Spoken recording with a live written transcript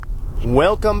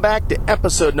Welcome back to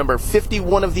episode number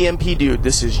 51 of the MP Dude.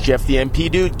 This is Jeff the MP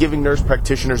Dude, giving nurse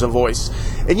practitioners a voice.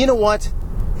 And you know what?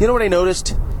 You know what I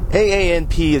noticed?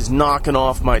 AANP is knocking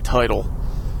off my title.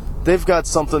 They've got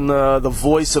something, the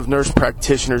voice of nurse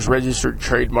practitioners registered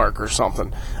trademark or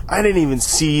something. I didn't even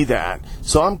see that.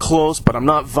 So I'm close, but I'm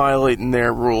not violating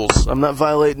their rules. I'm not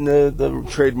violating the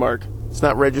trademark. It's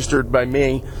not registered by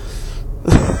me.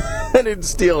 I didn't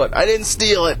steal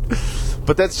it.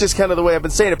 But that's just kind of the way I've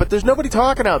been saying it. But there's nobody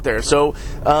talking out there. So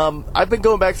I've been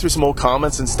going back through some old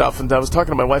comments and stuff. And I was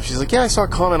talking to my wife. She's like, yeah, I saw a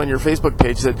comment on your Facebook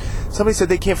page that somebody said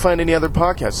they can't find any other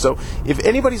podcasts. So if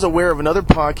anybody's aware of another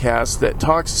podcast that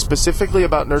talks specifically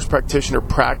about nurse practitioner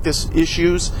practice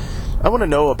issues, I want to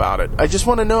know about it. I just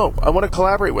want to know. I want to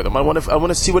collaborate with them. I want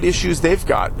to see what issues they've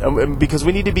got. Because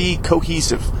we need to be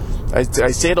cohesive. I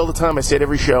say it all the time. I say it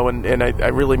every show. And I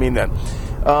really mean that.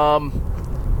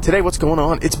 Today, what's going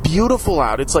on? It's beautiful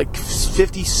out. It's like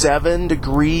 57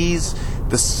 degrees.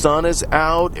 The sun is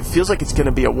out. It feels like it's going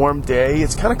to be a warm day.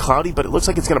 It's kind of cloudy, but it looks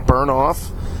like it's going to burn off.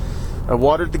 I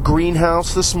watered the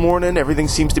greenhouse this morning. Everything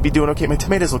seems to be doing okay. My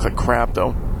tomatoes look like crap,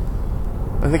 though.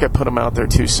 I think I put them out there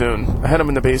too soon. I had them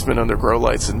in the basement under grow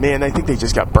lights, and man, I think they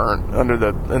just got burnt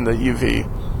in the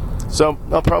UV. So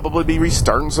I'll probably be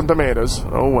restarting some tomatoes.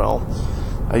 Oh well.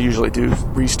 I usually do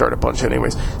restart a bunch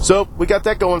anyways. So we got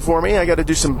that going for me. I got to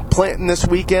do some planting this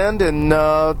weekend, and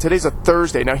today's a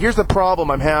Thursday. Now here's the problem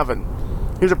I'm having.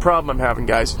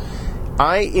 Guys.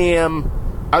 I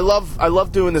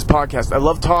love doing this podcast. I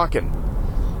love talking,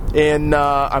 and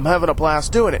I'm having a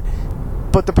blast doing it.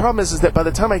 But the problem is that by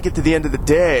the time I get to the end of the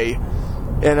day,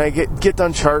 and I get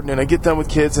done charting, and I get done with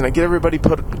kids, and I get everybody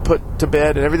put to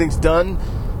bed, and everything's done,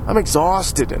 I'm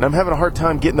exhausted, and I'm having a hard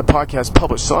time getting the podcast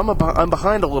published, so I'm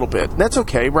behind a little bit. That's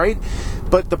okay, right?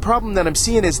 But the problem that I'm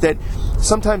seeing is that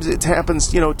sometimes it happens,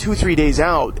 2 or 3 days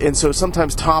out, and so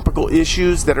sometimes topical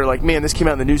issues that are like, man, this came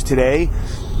out in the news today,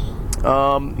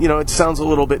 it sounds a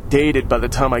little bit dated by the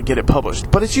time I get it published.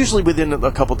 But it's usually within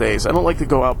a couple days. I don't like to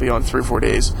go out beyond 3 or 4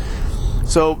 days.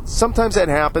 So sometimes that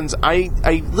happens. I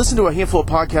listen to a handful of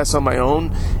podcasts on my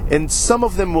own, and some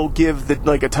of them will give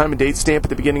a time and date stamp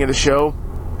at the beginning of the show.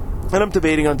 And I'm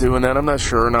debating on doing that. I'm not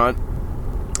sure or not.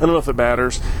 I don't know if it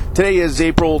matters. Today is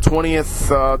April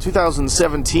 20th,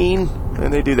 2017,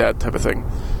 and they do that type of thing.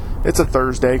 It's a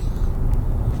Thursday.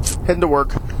 Heading to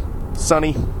work.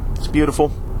 Sunny. It's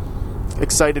beautiful.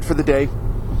 Excited for the day.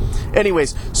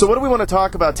 Anyways, so what do we want to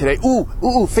talk about today? Ooh,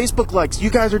 Facebook likes. You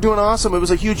guys are doing awesome. It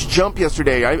was a huge jump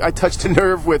yesterday. I touched a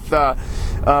nerve with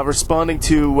responding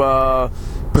to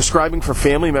Prescribing for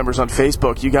family members on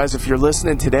Facebook. You guys, if you're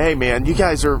listening today, man, you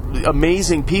guys are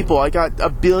amazing people. I got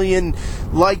 1 billion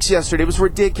likes yesterday. It was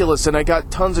ridiculous, and I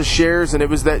got tons of shares, and it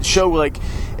was that show, it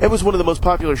was one of the most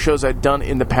popular shows I'd done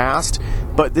in the past,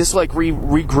 but this,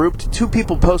 regrouped. 2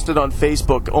 people posted on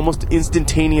Facebook almost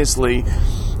instantaneously.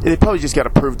 They probably just got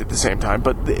approved at the same time,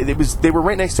 but they were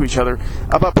right next to each other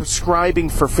about prescribing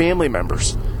for family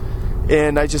members.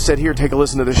 And I just said, here, take a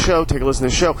listen to the show,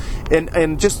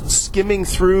 And just skimming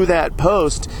through that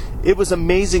post, it was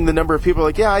amazing the number of people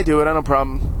like, yeah, I do it, I no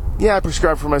problem. Yeah, I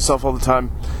prescribe for myself all the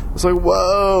time. It's like,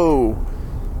 whoa.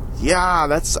 Yeah,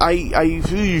 listen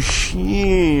to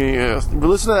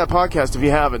that podcast if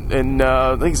you haven't. And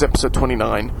I think it's episode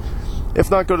 29. If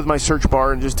not, go to my search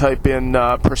bar and just type in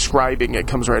prescribing. It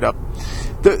comes right up.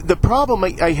 The problem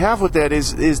I have with that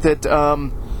is that...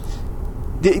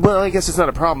 well, I guess it's not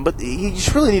a problem, but you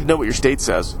just really need to know what your state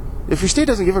says. If your state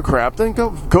doesn't give a crap, then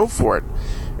go for it.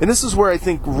 And this is where I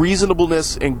think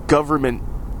reasonableness and government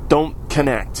don't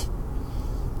connect.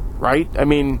 Right? I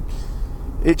mean,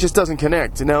 it just doesn't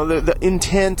connect. Now, the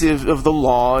intent of the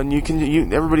law, and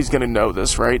everybody's going to know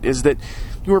this, right, is that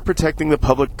you are protecting the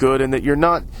public good and that you're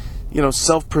not...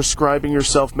 self-prescribing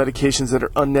yourself medications that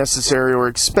are unnecessary or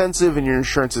expensive, and your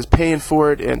insurance is paying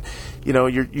for it, and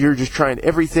you're just trying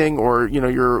everything, or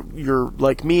you're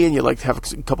like me and you like to have a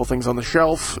couple things on the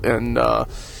shelf, and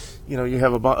you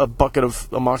have a bucket of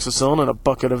amoxicillin and a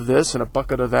bucket of this and a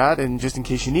bucket of that, and just in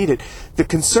case you need it. The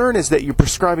concern is that you're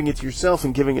prescribing it to yourself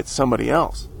and giving it to somebody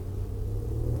else,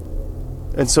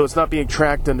 and so it's not being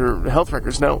tracked under health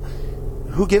records. Now,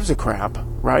 who gives a crap,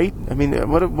 right? I mean,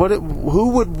 who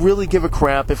would really give a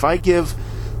crap if I give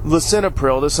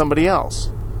lisinopril to somebody else?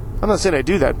 I'm not saying I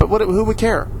do that, but who would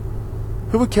care?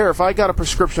 Who would care if I got a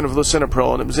prescription of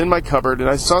lisinopril and it was in my cupboard and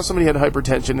I saw somebody had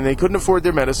hypertension and they couldn't afford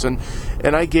their medicine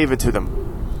and I gave it to them?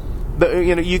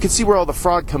 You can see where all the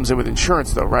fraud comes in with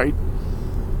insurance, though, right?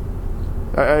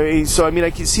 I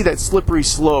can see that slippery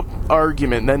slope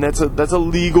argument, and that's a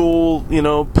legal,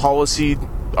 policy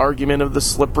argument of the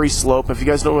slippery slope. If you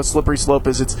guys know what slippery slope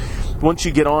is, it's once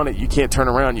you get on it, you can't turn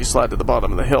around. You slide to the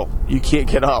bottom of the hill. You can't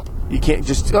get up. You can't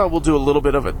just, we'll do a little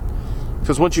bit of it.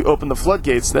 Because once you open the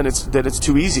floodgates, then it's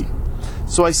too easy.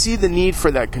 So I see the need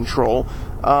for that control,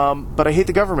 but I hate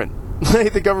the government. I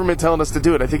hate the government telling us to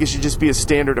do it. I think it should just be a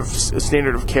standard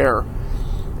of care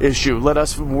issue. Let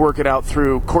us work it out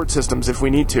through court systems if we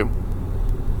need to.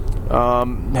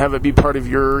 Have it be part of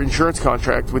your insurance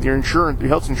contract with your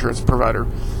health insurance provider,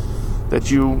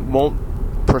 that you won't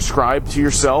prescribe to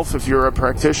yourself if you're a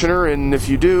practitioner, and if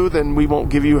you do, then we won't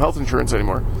give you health insurance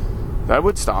anymore. That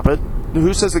would stop it.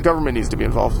 Who says the government needs to be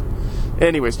involved?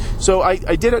 Anyways, so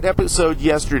I did an episode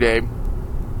yesterday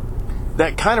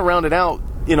that kind of rounded out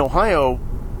in Ohio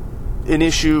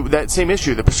that same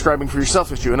issue, the prescribing for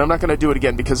yourself issue, and I'm not going to do it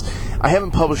again because I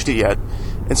haven't published it yet.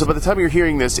 And so by the time you're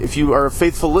hearing this, if you are a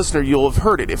faithful listener, you'll have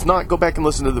heard it. If not, go back and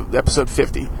listen to the episode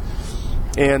 50.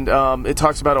 And it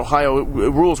talks about Ohio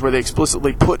rules where they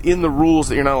explicitly put in the rules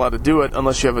that you're not allowed to do it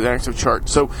unless you have an active chart.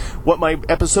 So what my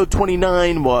episode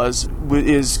 29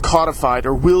 is codified,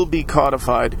 or will be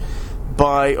codified,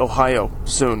 by Ohio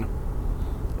soon.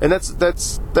 And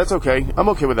that's okay. I'm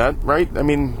okay with that, right? I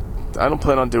mean, I don't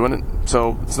plan on doing it,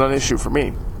 so it's not an issue for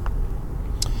me.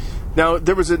 Now,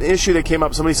 there was an issue that came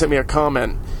up. Somebody sent me a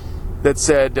comment that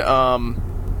said,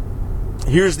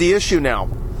 here's the issue now.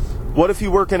 What if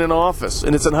you work in an office?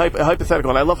 And it's a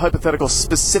hypothetical, and I love hypothetical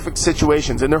specific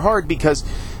situations. And they're hard because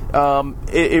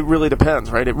it really depends,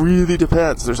 right? It really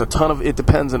depends. There's a ton of it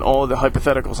depends in all of the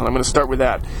hypotheticals, and I'm going to start with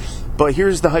that. But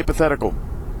here's the hypothetical.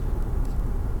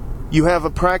 You have a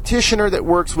practitioner that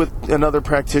works with another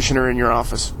practitioner in your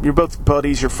office. You're both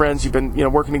buddies, you're friends, you've been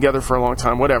working together for a long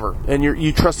time, whatever. And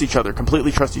you trust each other,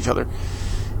 completely trust each other.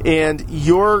 And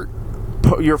your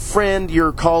friend,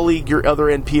 your colleague, your other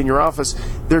NP in your office,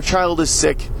 their child is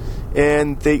sick,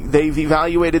 and they've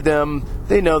evaluated them.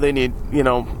 They know they need,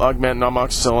 augmentin,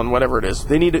 amoxicillin, whatever it is.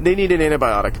 They need an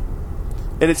antibiotic.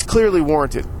 And it's clearly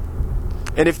warranted.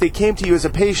 And if they came to you as a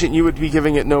patient, you would be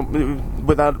giving it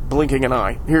without blinking an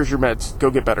eye. Here's your meds. Go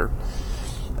get better.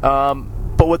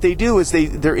 But what they do is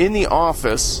they're in the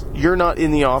office. You're not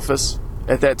in the office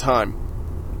at that time.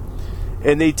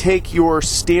 And they take your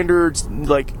standards,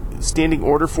 like standing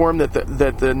order form that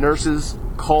the nurses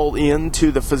call in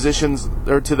to the physicians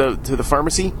or to the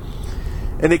pharmacy,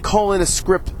 and they call in a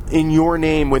script in your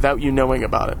name without you knowing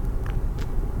about it.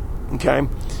 Okay?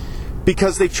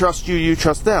 Because they trust you, you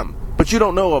trust them. But you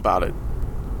don't know about it.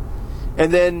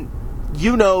 And then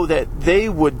you know that they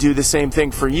would do the same thing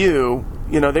for you.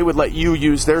 They would let you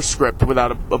use their script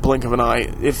without a blink of an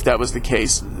eye if that was the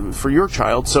case for your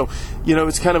child. So,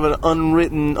 it's kind of an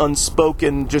unwritten,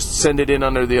 unspoken, just send it in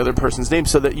under the other person's name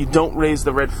so that you don't raise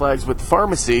the red flags with the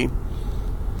pharmacy.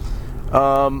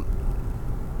 And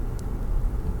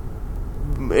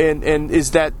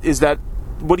is that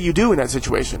what do you do in that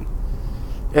situation?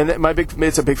 And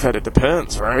it's a big fat it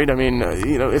depends, right? I mean,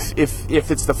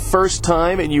 if it's the first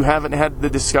time and you haven't had the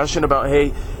discussion about,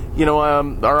 hey,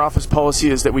 our office policy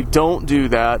is that we don't do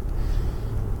that,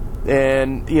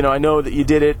 and I know that you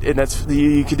did it, and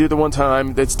you could do the one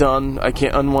time. That's done. I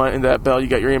can't unwind that bell. You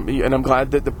got and I'm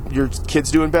glad that your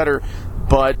kid's doing better,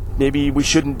 but maybe we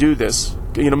shouldn't do this.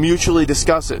 Mutually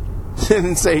discuss it.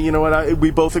 And say,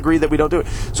 we both agree that we don't do it.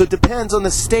 So it depends on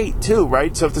the state too,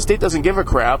 right? So if the state doesn't give a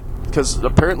crap, because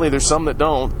apparently there's some that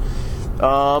don't,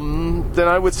 then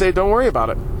I would say don't worry about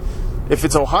it. If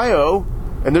it's Ohio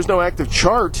and there's no active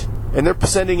chart and they're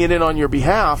sending it in on your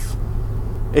behalf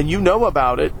and you know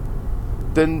about it,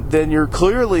 then you're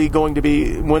clearly going to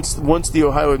be, once the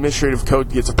Ohio Administrative Code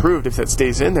gets approved, if that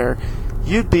stays in there,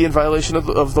 you'd be in violation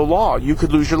of the law. You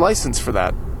could lose your license for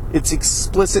that. It's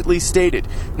explicitly stated.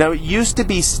 Now, it used to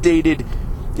be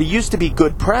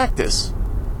good practice,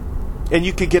 and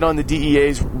you could get on the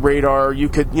DEA's radar. You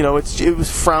could, it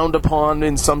was frowned upon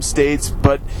in some states,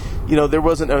 but, there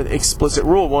wasn't an explicit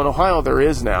rule. Well, in Ohio, there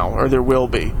is now, or there will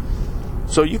be.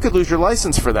 So you could lose your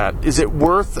license for that. Is it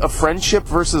worth a friendship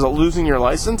versus losing your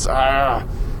license? I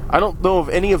don't know of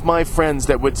any of my friends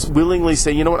that would willingly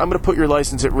say, I'm going to put your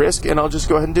license at risk, and I'll just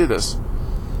go ahead and do this.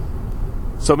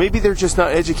 So maybe they're just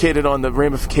not educated on the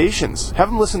ramifications. Have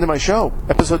them listen to my show,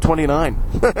 episode 29,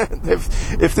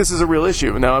 if this is a real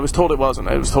issue. Now, I was told it wasn't.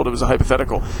 I was told it was a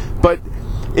hypothetical. But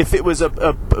if it was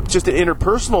just an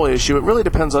interpersonal issue, it really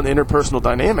depends on interpersonal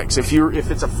dynamics. If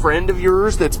it's a friend of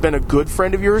yours that's been a good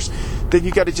friend of yours, then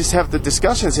you got to just have the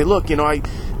discussion and say, look,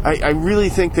 I really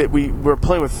think that we're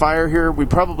playing with fire here. We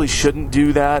probably shouldn't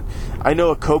do that. I know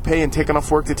a copay and taking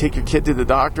off work to take your kid to the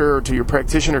doctor or to your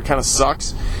practitioner kind of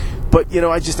sucks. But, I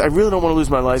really don't want to lose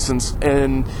my license,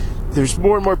 and, there's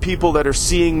more and more people that are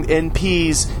seeing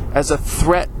NPs as a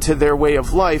threat to their way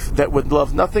of life that would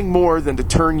love nothing more than to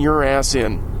turn your ass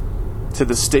in to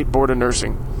the State Board of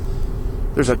Nursing.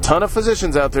 There's a ton of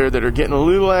physicians out there that are getting a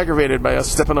little aggravated by us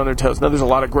stepping on their toes. Now, there's a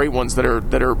lot of great ones that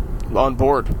are on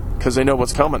board because they know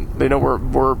what's coming. They know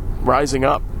we're rising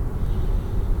up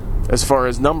as far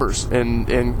as numbers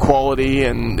and quality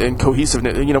and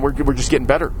cohesiveness. We're just getting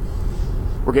better.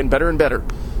 We're getting better and better.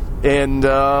 And,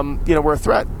 we're a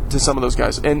threat to some of those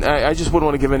guys. And I just wouldn't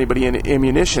want to give anybody any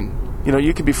ammunition.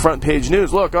 You could be front page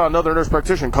news. Look, another nurse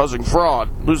practitioner causing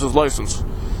fraud, loses license.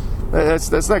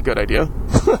 That's not a good idea.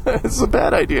 It's a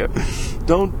bad idea.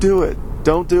 Don't do it.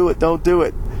 Don't do it. Don't do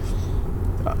it.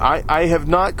 I have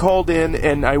not called in,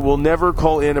 and I will never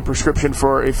call in a prescription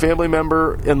for a family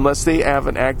member unless they have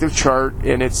an active chart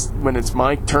and it's when it's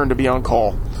my turn to be on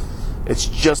call. It's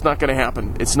just not going to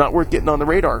happen. It's not worth getting on the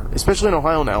radar, especially in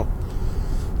Ohio now.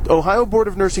 Ohio Board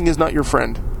of Nursing is not your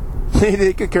friend.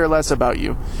 They could care less about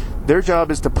you. Their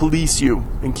job is to police you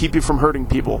and keep you from hurting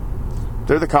people.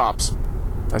 They're the cops.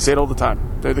 I say it all the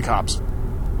time. They're the cops.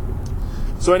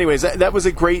 So anyways, that was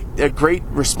a great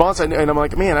response. And I'm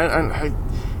like, man, I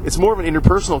it's more of an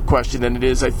interpersonal question than it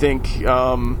is, I think,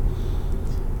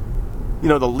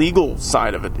 the legal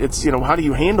side of it. It's, how do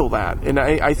you handle that? And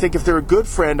I think if they're a good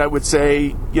friend, I would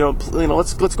say,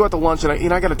 let's go out to lunch,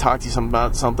 and I got to talk to you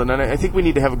about something. And I think we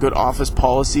need to have a good office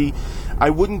policy. I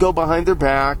wouldn't go behind their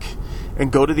back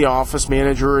and go to the office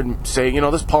manager and say,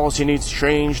 this policy needs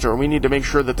changed, or we need to make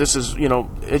sure that this is,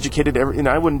 educated.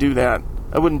 I wouldn't do that.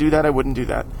 I wouldn't do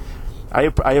that.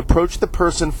 I approach the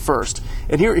person first.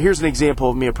 And here's an example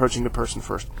of me approaching the person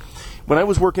first. When I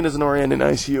was working as an RN in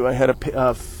ICU, I had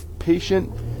a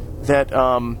patient that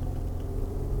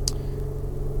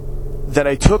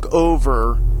I took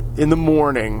over in the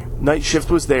morning. Night shift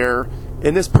was there,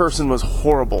 and this person was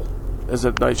horrible as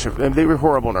a night shift. And they were a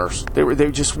horrible nurse.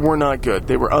 They just were not good.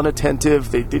 They were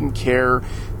unattentive. They didn't care.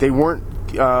 They weren't.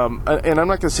 And I'm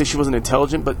not going to say she wasn't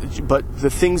intelligent, but the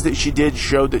things that she did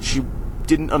showed that she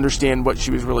didn't understand what she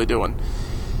was really doing.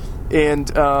 And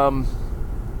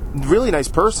really nice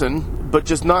person, but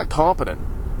just not competent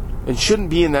and shouldn't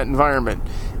be in that environment.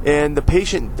 And the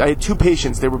patient, I had two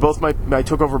patients. They were both I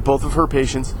took over both of her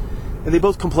patients, and they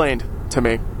both complained to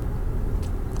me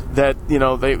that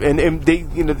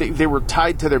they were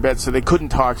tied to their beds, so they couldn't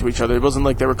talk to each other. It wasn't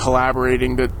like they were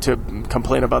collaborating to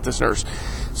complain about this nurse.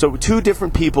 So two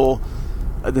different people,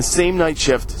 the same night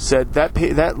shift, said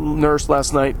that nurse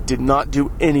last night did not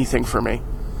do anything for me.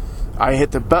 I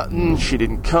hit the button, she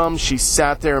didn't come, she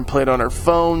sat there and played on her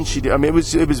phone.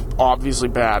 It was obviously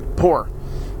bad, poor.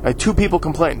 I had two people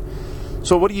complain.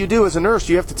 So what do you do as a nurse?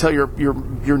 You have to tell your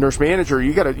nurse manager.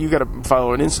 You got to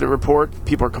file an incident report.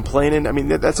 People are complaining.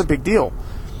 That's a big deal.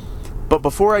 But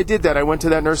before I did that, I went to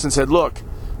that nurse and said, "Look,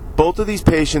 both of these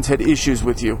patients had issues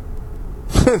with you.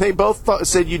 They both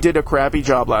said you did a crappy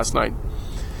job last night,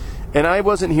 and I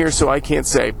wasn't here, so I can't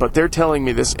say. But they're telling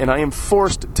me this, and I am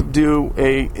forced to do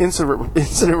a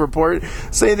incident report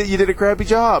saying that you did a crappy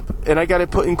job. And I got to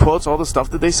put in quotes all the stuff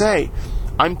that they say.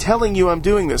 I'm telling you, I'm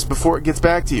doing this before it gets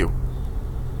back to you."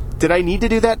 Did I need to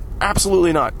do that?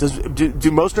 Absolutely not.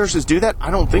 Do most nurses do that?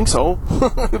 I don't think so.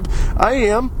 I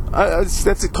am.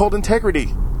 That's called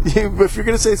integrity. If you're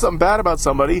going to say something bad about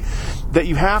somebody that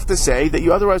you have to say that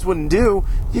you otherwise wouldn't do,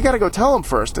 you got to go tell them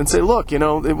first and say, "Look,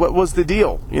 what was the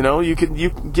deal? You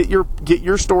get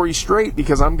your story straight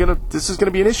because this is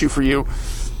gonna be an issue for you."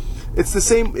 It's the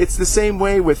same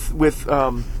way with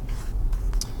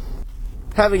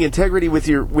having integrity with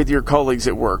your colleagues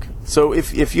at work. So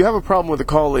if you have a problem with a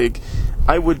colleague,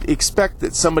 I would expect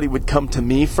that somebody would come to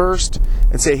me first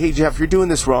and say, "Hey, Jeff, you're doing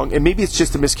this wrong." And maybe it's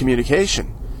just a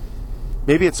miscommunication.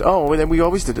 Maybe it's, then we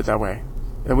always did it that way.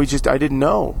 And I didn't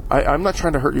know. I'm not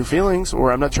trying to hurt your feelings,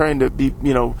 or I'm not trying to be,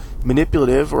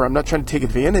 manipulative, or I'm not trying to take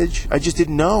advantage. I just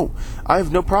didn't know. I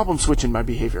have no problem switching my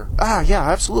behavior. Yeah,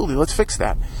 absolutely. Let's fix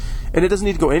that. And it doesn't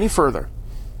need to go any further.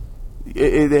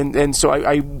 And so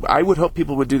I would hope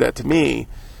people would do that to me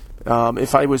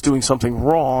if I was doing something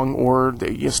wrong or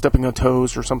stepping on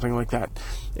toes or something like that,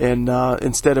 and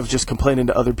instead of just complaining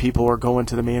to other people or going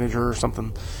to the manager or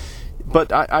something.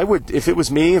 But I would, if it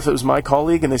was me, if it was my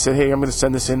colleague, and they said, "Hey, I'm going to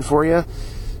send this in for you,"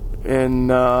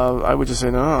 and I would just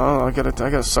say, "No, I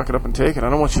gotta suck it up and take it. I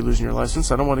don't want you losing your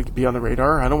license. I don't want to be on the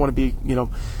radar. I don't want to be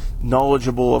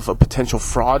knowledgeable of a potential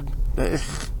fraud.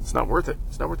 It's not worth it.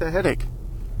 It's not worth that headache."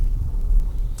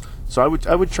 So I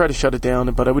would try to shut it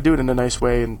down, but I would do it in a nice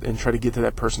way and try to get to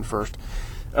that person first.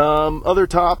 Other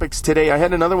topics today. I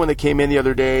had another one that came in the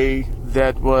other day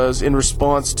that was in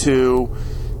response to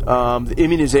the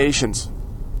immunizations.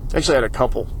 Actually, I had a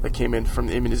couple that came in from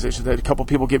the immunizations. I had a couple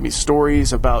people give me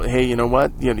stories about, hey, you know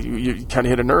what, you kind of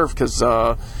hit a nerve because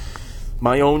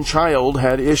my own child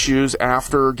had issues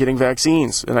after getting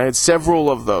vaccines, and I had several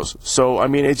of those. So, I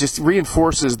mean, it just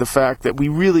reinforces the fact that we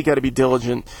really got to be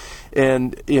diligent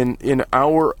and in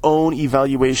our own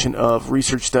evaluation of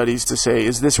research studies to say,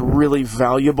 is this really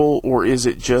valuable or is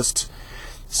it just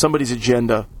somebody's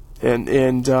agenda? And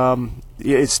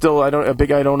it's still I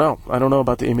don't know. I don't know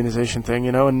about the immunization thing,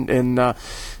 and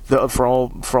for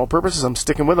all purposes, I'm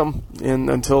sticking with them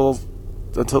until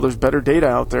there's better data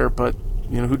out there. But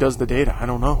who does the data? I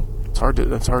don't know.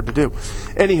 That's hard to do.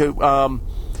 Anywho,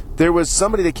 there was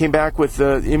somebody that came back with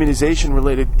the immunization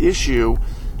related issue,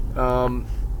 and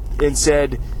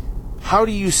said, "How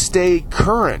do you stay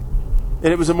current?"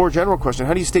 And it was a more general question.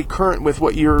 How do you stay current with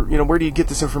what where do you get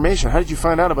this information? How did you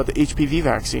find out about the HPV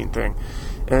vaccine thing?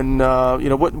 And,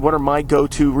 what are my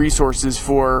go-to resources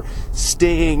for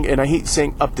staying, and I hate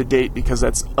saying up to date because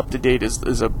that's up to date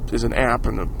is an app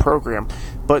and a program,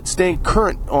 but staying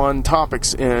current on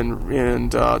topics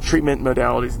and treatment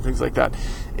modalities and things like that.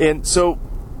 And so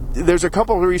there's a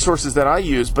couple of resources that I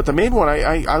use, but the main one,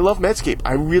 I love Medscape.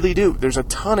 I really do. There's a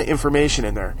ton of information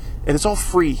in there, and it's all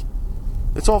free.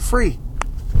 It's all free.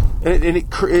 And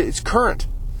it's current.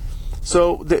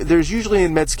 So there's usually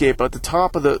in Medscape at the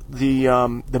top of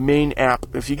the main app.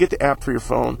 If you get the app for your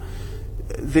phone,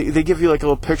 they give you like a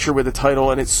little picture with a title,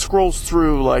 and it scrolls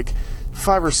through like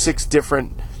 5 or 6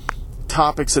 different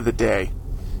topics of the day.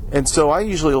 And so I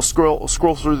usually will scroll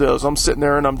through those. I'm sitting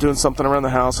there and I'm doing something around the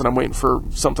house and I'm waiting for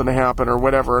something to happen or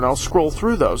whatever, and I'll scroll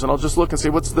through those and I'll just look and say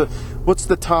what's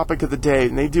the topic of the day.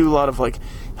 And they do a lot of like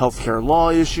healthcare and law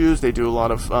issues. They do a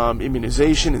lot of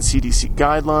immunization and CDC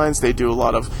guidelines. They do a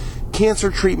lot of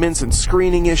cancer treatments and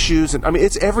screening issues. And I mean,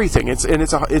 it's everything. It's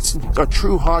a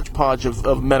true hodgepodge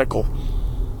of medical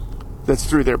that's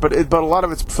through there. But a lot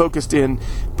of it's focused in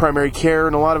primary care,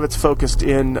 and a lot of it's focused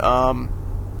in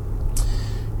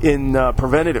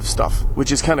preventative stuff,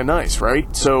 which is kind of nice,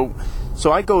 right? So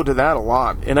I go to that a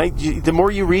lot, and the more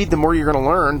you read, the more you're going to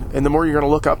learn, and the more you're going to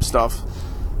look up stuff.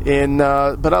 And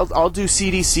but I'll do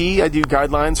CDC. I do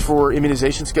guidelines for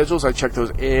immunization schedules. I check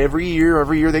those every year.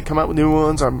 Every year they come out with new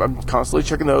ones. I'm constantly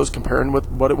checking those, comparing with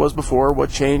what it was before, what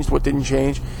changed, what didn't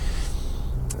change.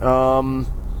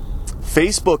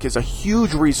 Facebook is a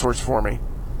huge resource for me,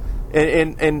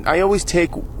 and I always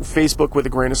take Facebook with a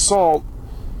grain of salt,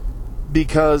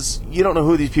 because you don't know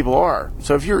who these people are.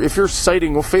 So if you're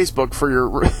citing Facebook for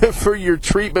your for your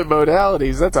treatment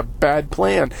modalities, that's a bad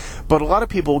plan. But a lot of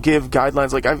people give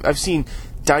guidelines. Like I've seen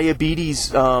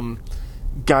diabetes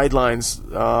guidelines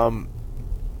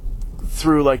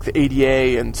through like the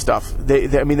ADA and stuff.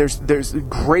 I mean, there's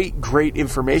great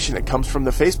information that comes from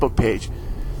the Facebook page.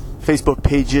 Facebook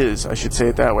pages, I should say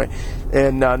it that way.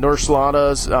 And Nor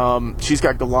Slada's, she's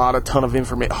got a ton of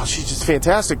information. Oh, she's just a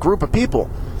fantastic group of people.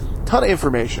 Ton of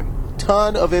information.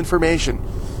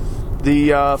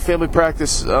 The Family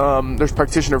Practice Nurse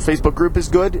Practitioner Facebook group is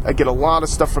good. I get a lot of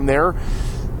stuff from there.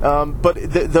 But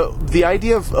the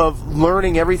idea of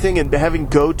learning everything and having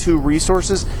go-to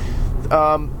resources,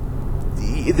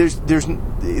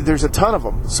 there's a ton of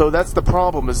them. So that's the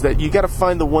problem, is that you got to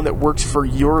find the one that works for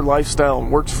your lifestyle and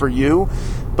works for you.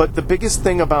 But the biggest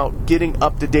thing about getting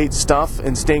up-to-date stuff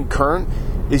and staying current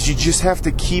is you just have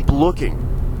to keep looking.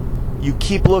 You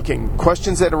keep looking.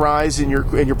 Questions that arise in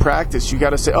your practice, you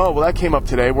got to say, oh, well, that came up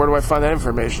today. Where do I find that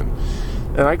information?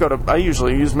 And I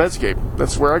usually use Medscape.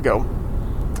 That's where I go.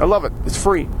 I love it. It's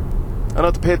free. I don't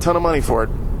have to pay a ton of money for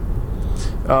it.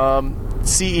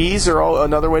 CEs are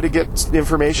another way to get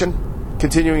information.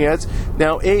 Continuing eds.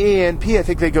 Now, AANP, I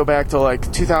think they go back to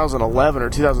like 2011 or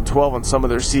 2012 on some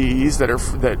of their CEs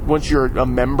that once you're a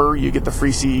member, you get the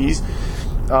free CEs.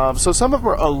 So some of them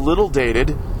are a little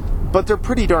dated, but they're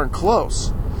pretty darn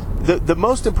close. The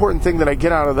most important thing that I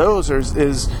get out of those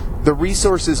is the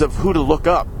resources of who to look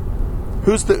up.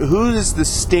 Who sets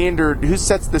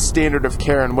the standard of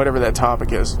care in whatever that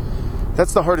topic is.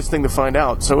 That's the hardest thing to find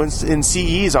out. So in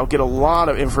CEs, I'll get a lot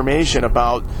of information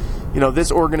about,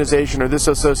 this organization or this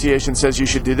association says you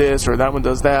should do this, or that one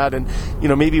does that, and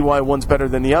maybe why one's better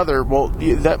than the other. Well,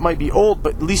 that might be old,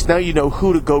 but at least now you know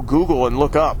who to go Google and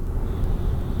look up.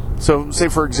 So say,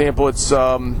 for example, it's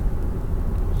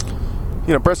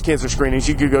breast cancer screenings,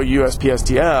 you could go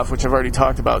USPSTF, which I've already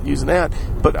talked about using that,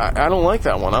 but I don't like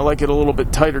that one. I like it a little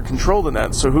bit tighter controlled than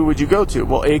that. So who would you go to?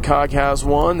 Well, ACOG has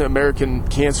one, the American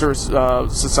Cancer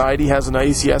Society has an,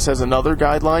 ACS has another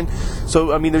guideline.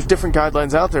 So, I mean, there's different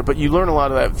guidelines out there, but you learn a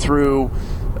lot of that through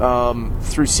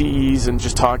CEs and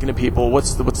just talking to people.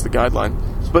 What's the guideline?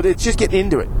 But it's just get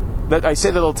into it. That I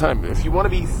say that all the time. If you want to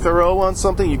be thorough on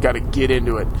something, you've got to get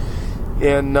into it.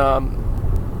 And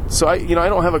so I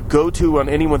don't have a go-to on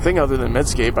any one thing other than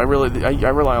Medscape. I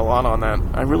rely a lot on that.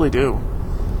 I really do.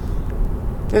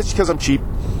 It's because I'm cheap.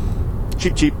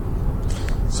 Cheap.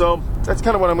 So that's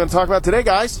kind of what I'm going to talk about today,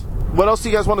 guys. What else do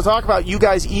you guys want to talk about? You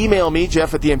guys email me,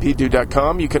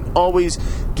 jeff@thempdude.com. You can always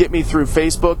get me through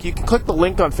Facebook. You can click the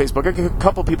link on Facebook. A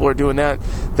couple people are doing that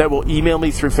will email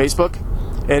me through Facebook,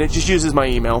 and it just uses my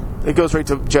email. It goes right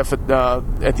to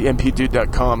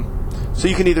jeff@thempdude.com. So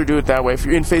you can either do it that way. If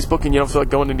you're in Facebook and you don't feel like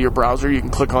going into your browser, you can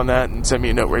click on that and send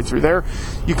me a note right through there.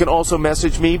 You can also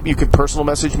message me. You can personal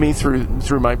message me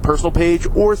through my personal page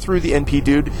or through the NP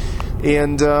Dude.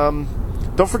 And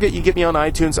don't forget, you get me on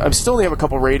iTunes. I still only have a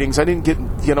couple ratings. I didn't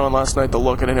get on last night to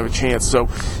look. I didn't have a chance, so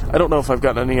I don't know if I've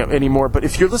gotten any more. But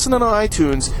if you're listening on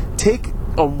iTunes, take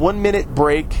a 1-minute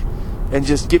break and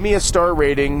just give me a star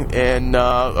rating and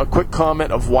a quick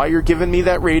comment of why you're giving me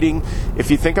that rating.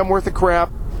 If you think I'm worth a crap,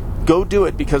 go do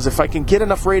it, because if I can get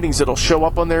enough ratings, it'll show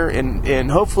up on there, and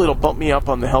hopefully it'll bump me up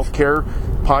on the healthcare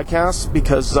podcast,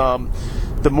 because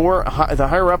the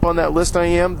higher up on that list I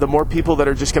am, the more people that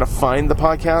are just going to find the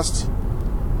podcast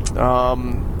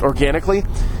organically,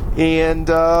 and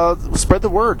spread the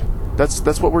word.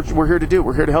 That's what we're here to do.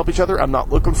 We're here to help each other. I'm not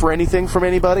looking for anything from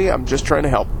anybody. I'm just trying to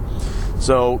help.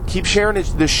 So keep sharing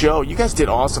this show. You guys did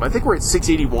awesome. I think we're at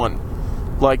 681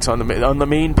 likes on the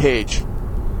main page.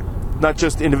 Not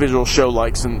just individual show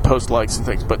likes and post likes and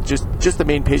things, but just the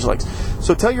main page likes.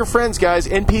 So tell your friends, guys,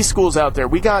 NP schools out there.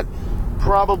 We got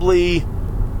probably,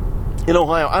 in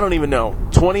Ohio, I don't even know,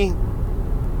 20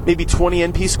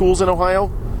 NP schools in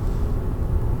Ohio?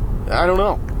 I don't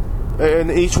know.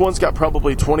 And each one's got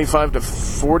probably 25 to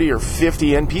 40 or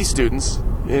 50 NP students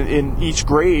in each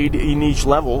grade, in each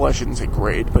level. I shouldn't say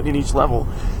grade, but in each level.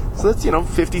 So that's,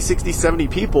 50, 60, 70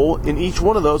 people in each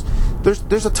one of those.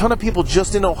 There's a ton of people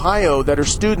just in Ohio that are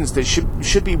students that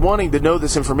should be wanting to know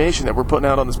this information that we're putting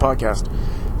out on this podcast.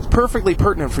 It's perfectly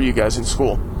pertinent for you guys in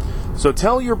school. So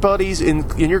tell your buddies in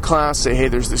your class, say, hey,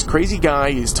 there's this crazy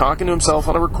guy. He's talking to himself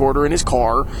on a recorder in his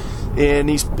car, and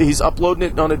he's uploading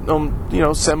it on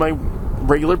a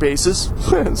semi-regular basis.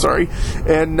 Sorry.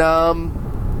 And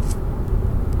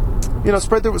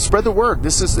spread the word.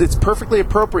 It's perfectly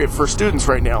appropriate for students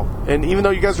right now. And even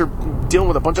though you guys are dealing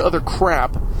with a bunch of other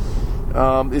crap,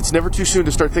 it's never too soon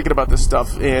to start thinking about this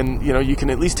stuff. And you can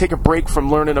at least take a break from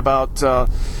learning about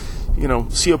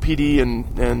COPD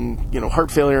and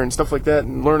heart failure and stuff like that,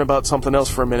 and learn about something else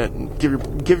for a minute, and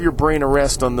give your brain a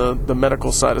rest on the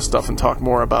medical side of stuff, and talk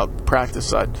more about the practice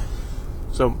side.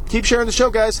 So keep sharing the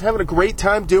show, guys. Having a great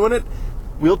time doing it.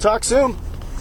 We'll talk soon.